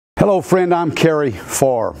Hello friend, I'm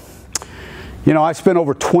Pharr. You know, I spent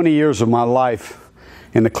over 20 years of my life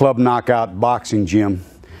in the Club Knockout boxing gym,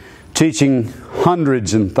 teaching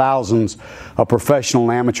hundreds and thousands of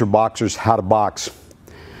professional and amateur boxers how to box.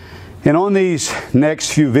 And on these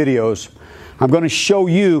next few videos, I'm going to show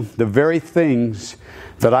you the very things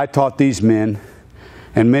that I taught these men,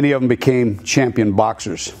 and many of them became champion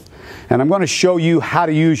boxers. And I'm going to show you how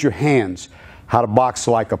to use your hands, how to box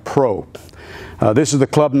like a pro. This is the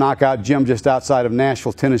Club Knockout gym just outside of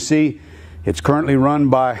Nashville, Tennessee. It's currently run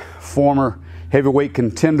by former heavyweight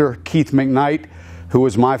contender Keith McKnight, who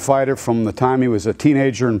was my fighter from the time he was a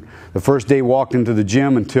teenager and the first day he walked into the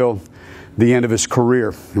gym until the end of his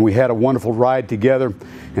career. And we had a wonderful ride together.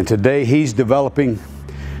 And today he's developing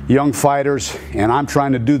young fighters, and I'm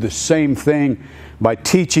trying to do the same thing by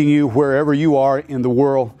teaching you wherever you are in the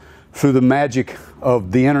world through the magic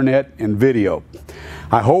of the internet and video.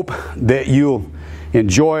 I hope that you'll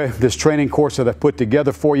enjoy this training course that I put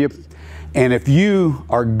together for you. And if you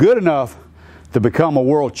are good enough to become a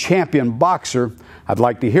world champion boxer, I'd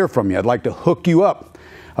like to hear from you. I'd like to hook you up,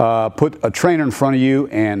 put a trainer in front of you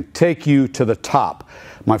and take you to the top.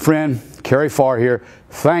 My friend, Pharr here,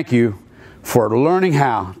 thank you for learning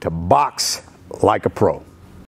how to box like a pro.